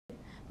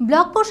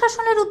Block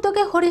প্রশাসনের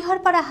উদ্যোগে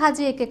হরিহরপাড়া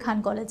হাজী একে খান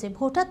কলেজে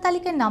ভোটার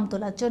তালিকায় নাম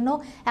তোলার জন্য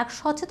এক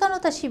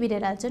সচেতনতা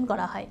শিবিরের আয়োজন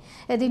করা হয়।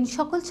 এদিন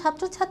সকল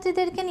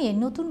ছাত্রছাত্রীদেরকে নিয়ে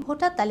নতুন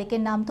ভোটার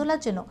তালিকায় নাম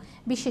তোলার জন্য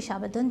বিশেষ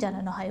আবেদন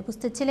জানানো হয়।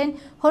 উপস্থিত ছিলেন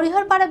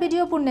Hariharpara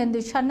BDO Purnendu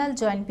Sanyal,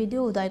 joint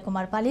BDO উদয়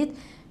কুমার পালিত,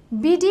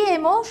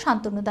 বিডিএমও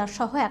শান্তনু দাস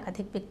সহ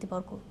একাধিক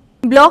ব্যক্তিবর্গ।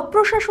 ব্লক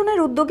প্রশাসনের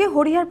উদ্যোগে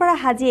হরিহরপাড়া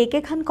হাজী একে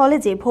খান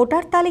কলেজে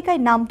ভোটার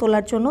তালিকায় নাম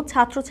তোলার জন্য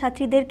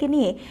ছাত্রছাত্রীদেরকে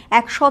নিয়ে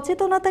এক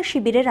সচেতনতা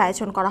শিবিরের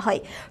আয়োজন করা হয়।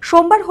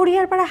 সোমবার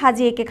হরিহরপাড়া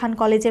হাজী একে খান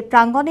কলেজের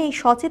প্রাঙ্গণে এই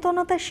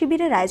সচেতনতা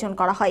শিবিরের আয়োজন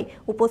করা হয়।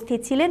 উপস্থিত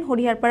ছিলেন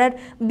হরিহরপাড়ার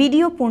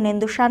BDO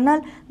Purnendu Sanyal,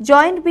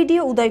 joint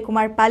BDO উদয়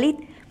কুমার পালিত,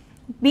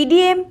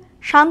 বিডিএম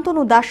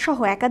শান্তনু দাস সহ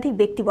একাধিক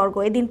ব্যক্তিবর্গ।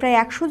 এদিন প্রায়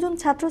 100 জন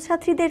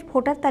ছাত্রছাত্রীদের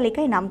ভোটার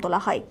তালিকায় নাম তোলা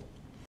হয়।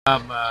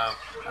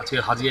 আজকে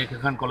হাজী একে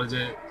খান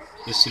কলেজে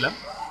এসেছিলাম।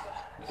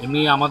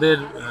 এমনি আমাদের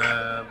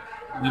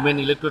উইমেন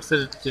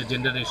ইলেক্টরসের যে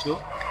জেন্ডার রেশিও,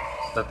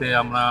 তাতে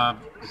আমরা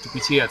একটু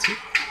পিছিয়ে আছি।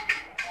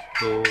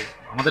 তো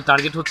আমাদের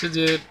টার্গেট হচ্ছে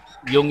যে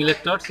ইয়ং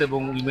ইলেক্টরস এবং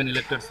উইমেন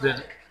ইলেক্টরসদের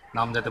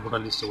নাম যাতে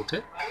ভোটার লিস্টে ওঠে।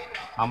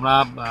 আমরা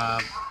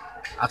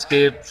আজকে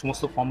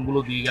সমস্ত ফর্মগুলো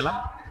দিয়ে গেলাম।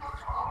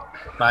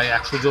 প্রায়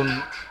 100 জন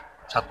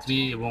ছাত্রী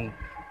এবং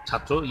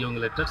ছাত্র ইয়ং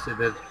ইলেক্টরস,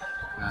 এদের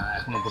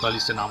এখনও ভোটার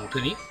লিস্টে নাম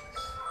ওঠেনি।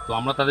 তো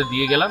আমরা তাদের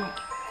দিয়ে গেলাম।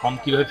 ফর্ম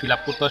কীভাবে ফিল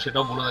আপ করতে হয়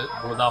সেটাও বলে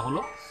দেওয়া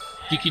হলো।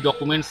 কী কী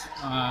ডকুমেন্টস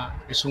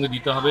এর সঙ্গে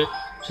দিতে হবে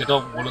সেটাও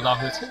বলে দেওয়া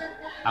হয়েছে।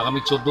 আগামী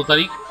 14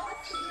 তারিখ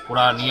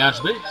ওরা নিয়ে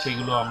আসবে,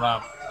 সেইগুলো আমরা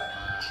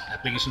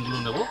অ্যাপ্লিকেশনগুলো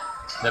নেব,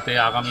 যাতে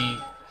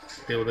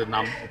আগামীতে ওদের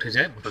নাম উঠে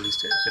যায় ভোটার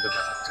লিস্টে, সেটা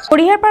দেখা যাচ্ছে।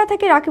 হরিহরপাড়া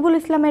থেকে রাকিবুল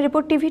ইসলামের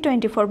রিপোর্ট, টিভি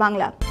 24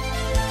 বাংলা।